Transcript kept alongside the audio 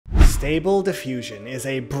Stable Diffusion is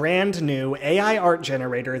a brand new AI art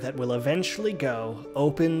generator that will eventually go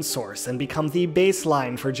open source and become the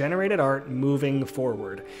baseline for generated art moving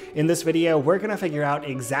forward. In this video, we're gonna figure out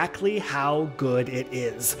exactly how good it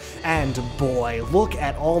is. And boy, look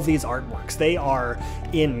at all these artworks. They are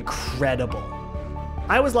incredible.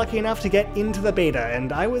 I was lucky enough to get into the beta,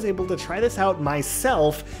 and I was able to try this out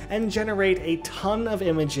myself and generate a ton of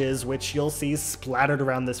images, which you'll see splattered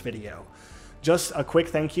around this video. Just a quick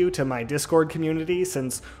thank you to my Discord community,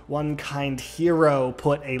 since one kind hero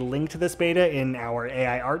put a link to this beta in our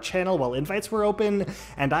AI art channel while invites were open,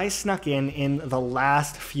 and I snuck in the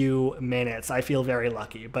last few minutes. I feel very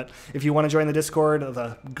lucky, but if you want to join the Discord,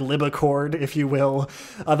 the Glibacord, if you will,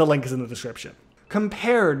 the link is in the description.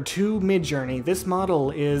 Compared to Midjourney, this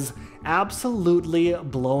model is absolutely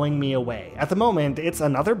blowing me away. At the moment, it's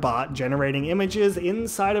another bot generating images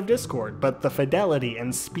inside of Discord, but the fidelity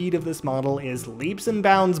and speed of this model is leaps and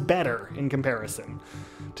bounds better in comparison.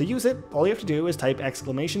 To use it, all you have to do is type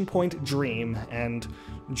 !dream and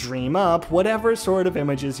dream up whatever sort of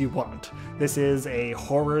images you want. This is a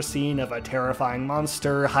horror scene of a terrifying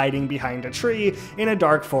monster hiding behind a tree in a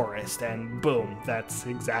dark forest, and boom, that's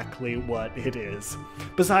exactly what it is.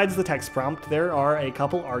 Besides the text prompt, there are a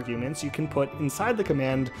couple arguments you can put inside the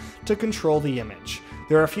command to control the image.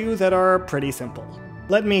 There are a few that are pretty simple.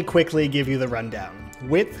 Let me quickly give you the rundown.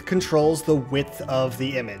 Width controls the width of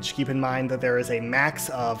the image. Keep in mind that there is a max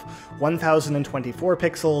of 1024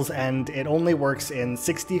 pixels, and it only works in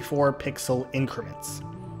 64 pixel increments.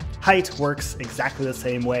 Height works exactly the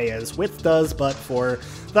same way as width does, but for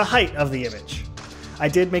the height of the image. I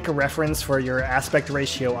did make a reference for your aspect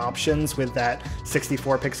ratio options with that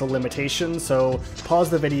 64 pixel limitation, so pause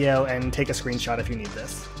the video and take a screenshot if you need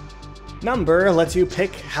this. Number lets you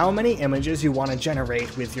pick how many images you want to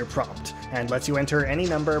generate with your prompt, and lets you enter any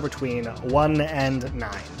number between 1 and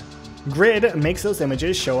 9. Grid makes those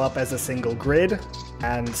images show up as a single grid,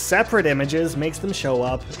 and separate images makes them show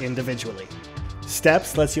up individually.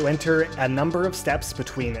 Steps lets you enter a number of steps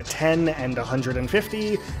between 10 and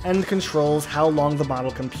 150, and controls how long the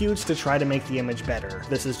model computes to try to make the image better.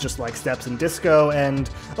 This is just like steps in Disco,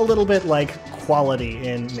 and a little bit like quality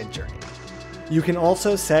in Midjourney. You can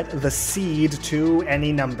also set the seed to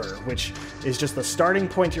any number, which is just the starting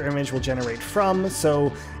point your image will generate from,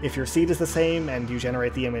 so if your seed is the same and you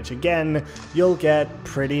generate the image again, you'll get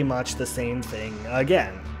pretty much the same thing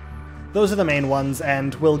again. Those are the main ones,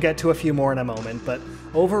 and we'll get to a few more in a moment, but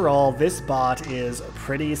overall this bot is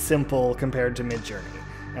pretty simple compared to Midjourney.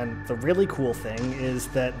 And the really cool thing is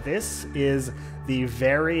that this is the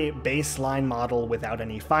very baseline model without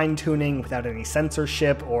any fine-tuning, without any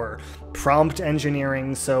censorship or prompt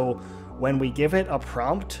engineering, so when we give it a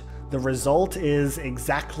prompt, the result is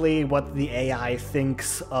exactly what the AI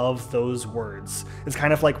thinks of those words. It's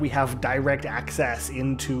kind of like we have direct access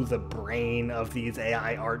into the brain of these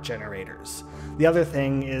AI art generators. The other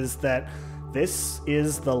thing is that this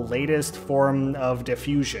is the latest form of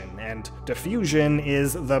diffusion, and diffusion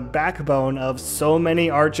is the backbone of so many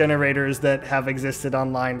art generators that have existed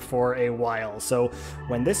online for a while. So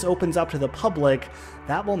when this opens up to the public,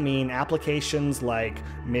 that will mean applications like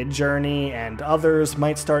Midjourney and others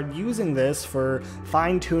might start using this for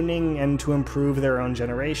fine-tuning and to improve their own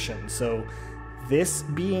generation. So this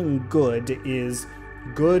being good is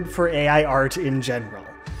good for AI art in general.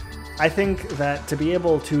 I think that to be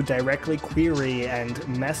able to directly query and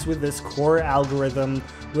mess with this core algorithm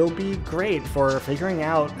will be great for figuring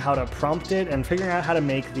out how to prompt it and figuring out how to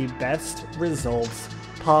make the best results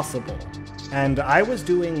possible. And I was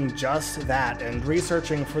doing just that and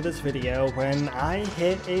researching for this video when I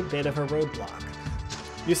hit a bit of a roadblock.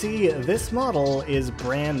 You see, this model is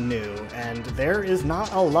brand new, and there is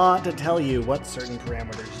not a lot to tell you what certain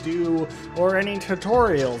parameters do, or any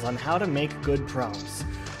tutorials on how to make good prompts.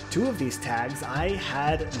 Two of these tags, I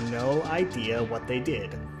had no idea what they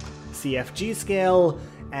did. CFG scale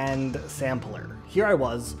and sampler. Here I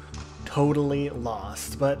was, totally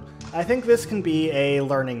lost, but I think this can be a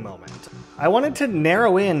learning moment. I wanted to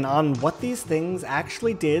narrow in on what these things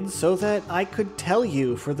actually did so that I could tell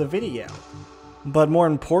you for the video. But more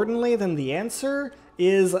importantly than the answer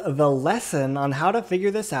is the lesson on how to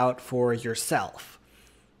figure this out for yourself.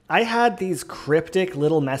 I had these cryptic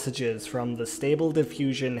little messages from the Stable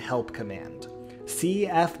Diffusion help command.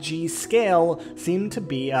 CFG scale seemed to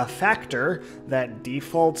be a factor that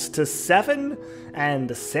defaults to 7,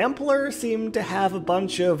 and sampler seemed to have a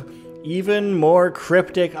bunch of even more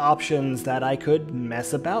cryptic options that I could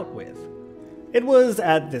mess about with. It was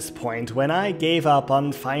at this point when I gave up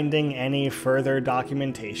on finding any further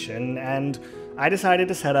documentation, and I decided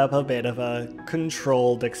to set up a bit of a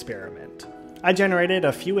controlled experiment. I generated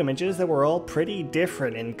a few images that were all pretty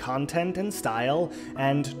different in content and style,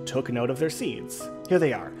 and took note of their seeds. Here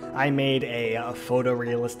they are. I made a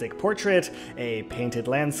photorealistic portrait, a painted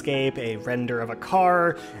landscape, a render of a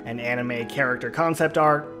car, an anime character concept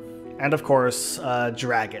art, and of course, a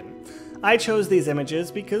dragon. I chose these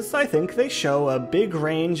images because I think they show a big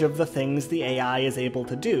range of the things the AI is able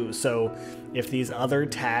to do, so if these other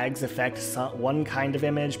tags affect one kind of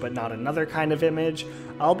image but not another kind of image,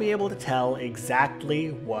 I'll be able to tell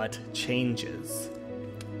exactly what changes.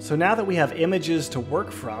 So now that we have images to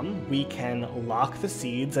work from, we can lock the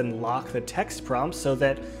seeds and lock the text prompts so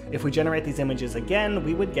that if we generate these images again,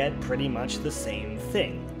 we would get pretty much the same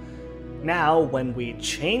thing. Now, when we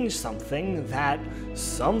change something, that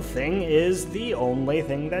something is the only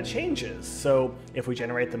thing that changes. So if we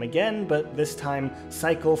generate them again, but this time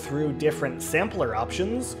cycle through different sampler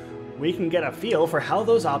options, we can get a feel for how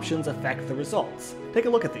those options affect the results. Take a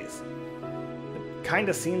look at these. It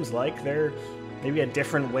kinda seems like they're maybe a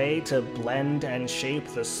different way to blend and shape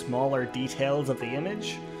the smaller details of the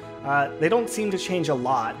image. They don't seem to change a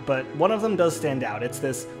lot, but one of them does stand out. It's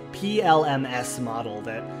this PLMS model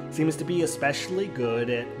that seems to be especially good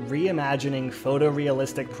at reimagining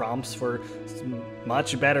photorealistic prompts for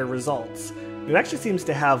much better results. It actually seems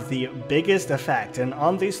to have the biggest effect, and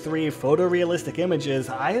on these 3 photorealistic images,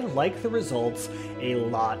 I like the results a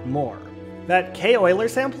lot more. That K-Euler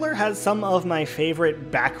sampler has some of my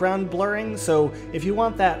favorite background blurring, so if you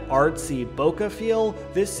want that artsy bokeh feel,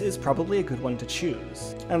 this is probably a good one to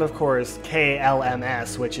choose. And of course,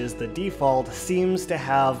 KLMS, which is the default, seems to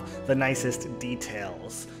have the nicest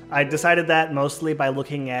details. I decided that mostly by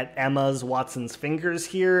looking at Emma's Watson's fingers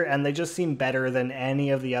here, and they just seem better than any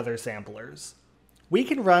of the other samplers. We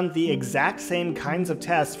can run the exact same kinds of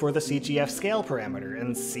tests for the CGF scale parameter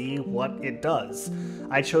and see what it does.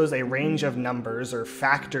 I chose a range of numbers or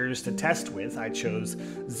factors to test with. I chose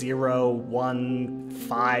 0, 1,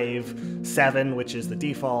 5, 7, which is the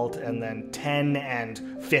default, and then 10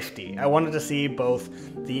 and 50. I wanted to see both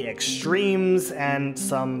the extremes and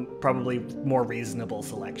some probably more reasonable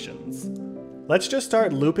selections. Let's just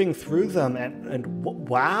start looping through them and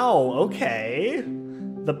wow, okay.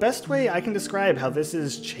 The best way I can describe how this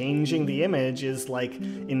is changing the image is like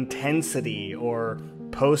intensity or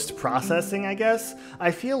post-processing, I guess.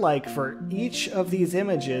 I feel like for each of these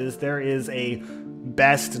images there is a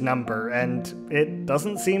best number, and it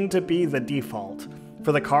doesn't seem to be the default.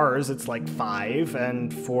 For the cars, it's like 5,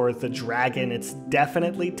 and for the dragon, it's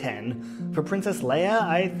definitely 10. For Princess Leia,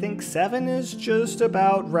 I think 7 is just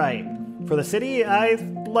about right. For the city, I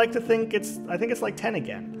like to think it's like 10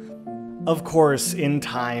 again. Of course, in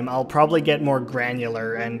time, I'll probably get more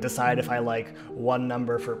granular and decide if I like one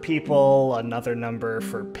number for people, another number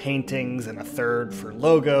for paintings, and a third for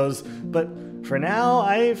logos, but for now,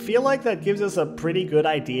 I feel like that gives us a pretty good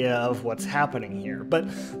idea of what's happening here. But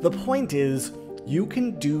the point is, you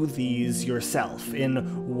can do these yourself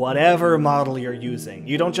in whatever model you're using.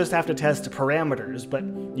 You don't just have to test parameters, but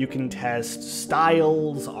you can test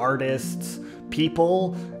styles, artists,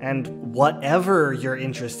 people, and whatever you're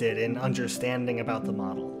interested in understanding about the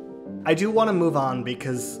model. I do want to move on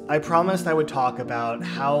because I promised I would talk about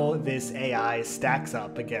how this AI stacks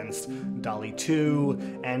up against DALL-E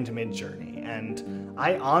 2 and Midjourney, and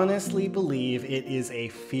I honestly believe it is a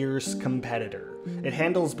fierce competitor. It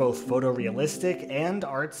handles both photorealistic and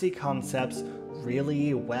artsy concepts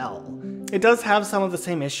really well. It does have some of the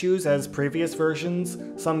same issues as previous versions.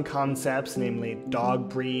 Some concepts, namely dog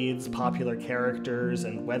breeds, popular characters,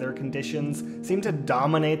 and weather conditions, seem to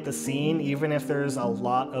dominate the scene even if there's a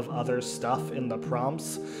lot of other stuff in the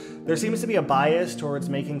prompts. There seems to be a bias towards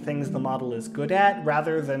making things the model is good at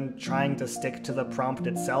rather than trying to stick to the prompt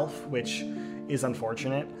itself, which is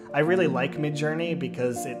unfortunate. I really like Midjourney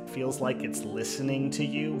because it feels like it's listening to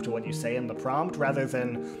you, to what you say in the prompt, rather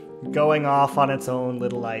than going off on its own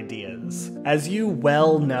little ideas. As you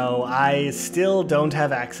well know, I still don't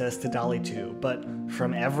have access to DALL-E 2, but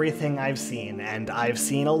from everything I've seen, and I've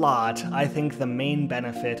seen a lot, I think the main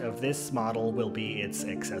benefit of this model will be its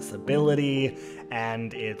accessibility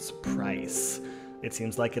and its price. It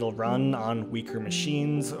seems like it'll run on weaker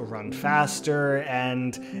machines, run faster,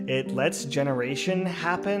 and it lets generation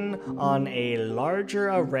happen on a larger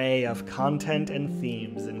array of content and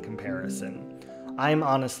themes in comparison. I'm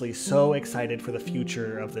honestly so excited for the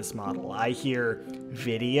future of this model. I hear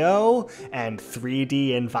video and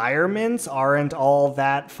 3D environments aren't all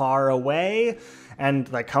that far away, and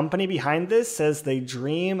the company behind this says they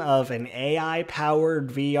dream of an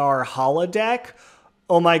AI-powered VR holodeck.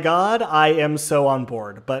 Oh my god, I am so on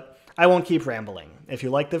board, but I won't keep rambling. If you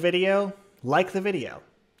like the video,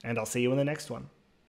 and I'll see you in the next one.